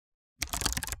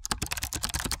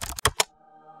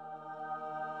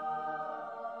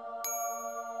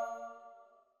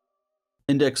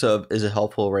indexOf is a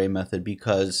helpful array method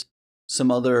because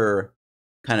some other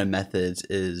kind of methods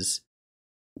is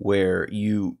where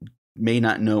you may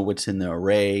not know what's in the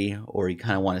array, or you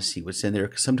kind of want to see what's in there,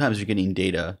 because sometimes you're getting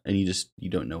data and you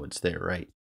don't know what's there, right?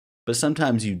 But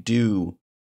sometimes you do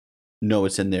know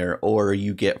what's in there, or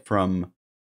you get from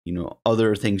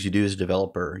other things you do as a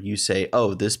developer. You say,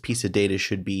 oh, this piece of data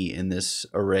should be in this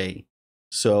array,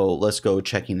 so let's go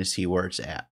checking to see where it's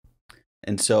at.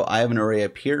 And so I have an array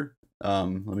up here.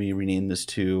 Let me rename this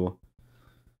to,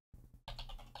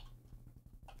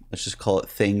 let's just call it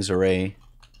things array.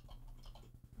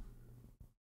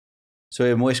 So we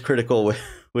have Moist Critical,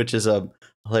 which is a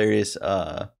hilarious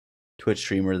Twitch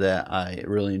streamer that I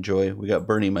really enjoy. We got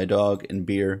Bernie, my dog, and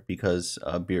Beer, because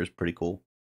Beer is pretty cool.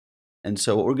 And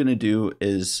so what we're going to do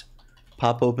is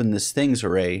pop open this things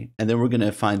array, and then we're going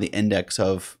to find the index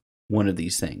of one of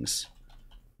these things.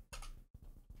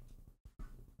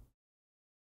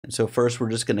 And so first we're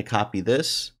just going to copy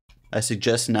this. I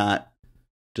suggest not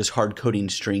just hard coding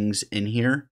strings in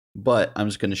here, but I'm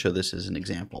just going to show this as an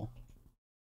example.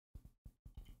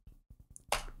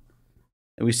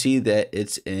 And we see that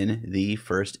it's in the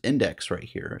first index right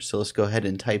here. So let's go ahead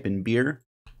and type in beer.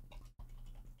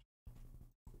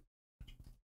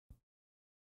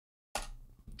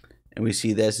 And we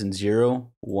see that's in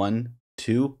 0, 1,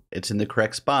 2. It's in the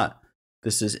correct spot.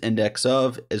 This is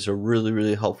indexOf. It's a really,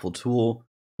 really helpful tool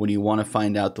when you want to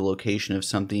find out the location of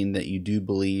something that you do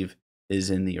believe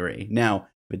is in the array. Now,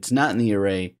 if it's not in the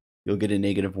array, you'll get a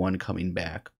 -1 coming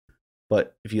back.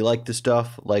 But if you like this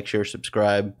stuff, like, share,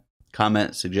 subscribe,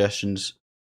 comment, suggestions,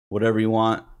 whatever you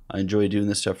want. I enjoy doing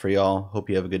this stuff for y'all. Hope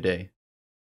you have a good day.